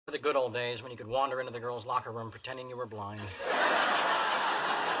The good old days when you could wander into the girls' locker room pretending you were blind.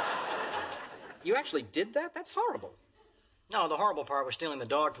 You actually did that? That's horrible. No, the horrible part was stealing the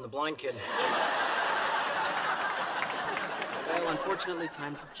dog from the blind kid. Well, unfortunately,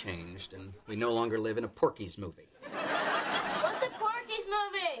 times have changed, and we no longer live in a Porky's movie. What's a Porky's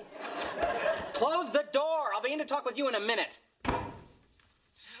movie? Close the door! I'll be in to talk with you in a minute. Come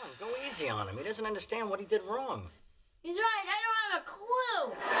on, go easy on him. He doesn't understand what he did wrong. He's right, I don't have a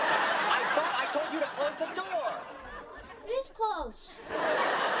clue. I thought I told you to close the door. It is close.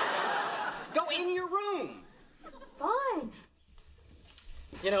 Go in your room. Fine.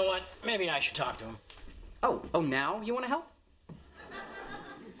 You know what? Maybe I should talk to him. Oh, now you want to help?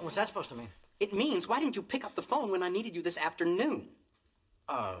 What's that supposed to mean? It means, why didn't you pick up the phone when I needed you this afternoon?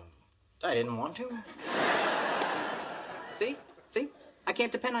 I didn't want to. See? I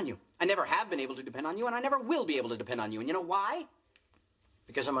can't depend on you. I never have been able to depend on you, and I never will be able to depend on you. And you know why?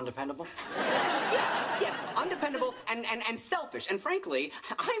 Because I'm undependable? Yes, undependable and selfish. And frankly,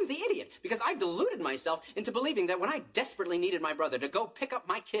 I'm the idiot, because I deluded myself into believing that when I desperately needed my brother to go pick up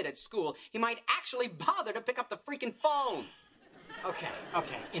my kid at school, he might actually bother to pick up the freaking phone. Okay.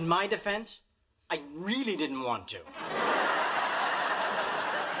 In my defense, I really didn't want to.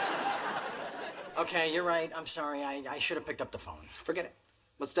 Okay, you're right. I'm sorry. I should have picked up the phone. Forget it.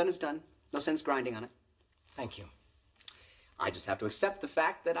 What's done is done. No sense grinding on it. Thank you. I just have to accept the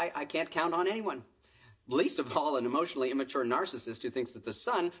fact that I can't count on anyone. Least of all an emotionally immature narcissist who thinks that the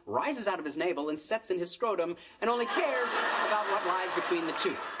sun rises out of his navel and sets in his scrotum and only cares about what lies between the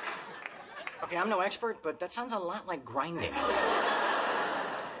two. Okay, I'm no expert, but that sounds a lot like grinding.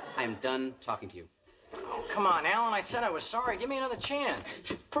 I am done talking to you. Oh, come on, Alan. I said I was sorry. Give me another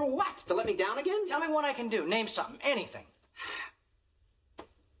chance. For what? To let me down again? Tell me what I can do. Name something. Anything.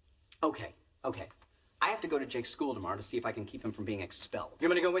 Okay. I have to go to Jake's school tomorrow to see if I can keep him from being expelled. You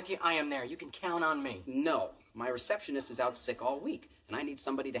want me to go with you? I am there. You can count on me. No. My receptionist is out sick all week, and I need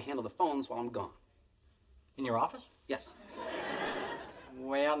somebody to handle the phones while I'm gone. In your office? Yes.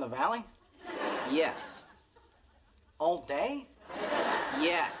 Way out in the valley? Yes. All day?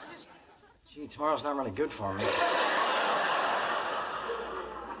 Yes. Gee, tomorrow's not really good for me.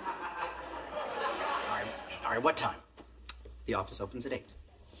 All right, what time? The office opens at 8.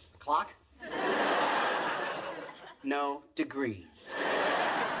 Clock? No degrees.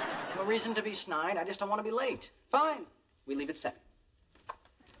 No reason to be snide. I just don't want to be late. Fine. We leave at 7.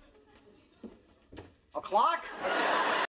 A clock?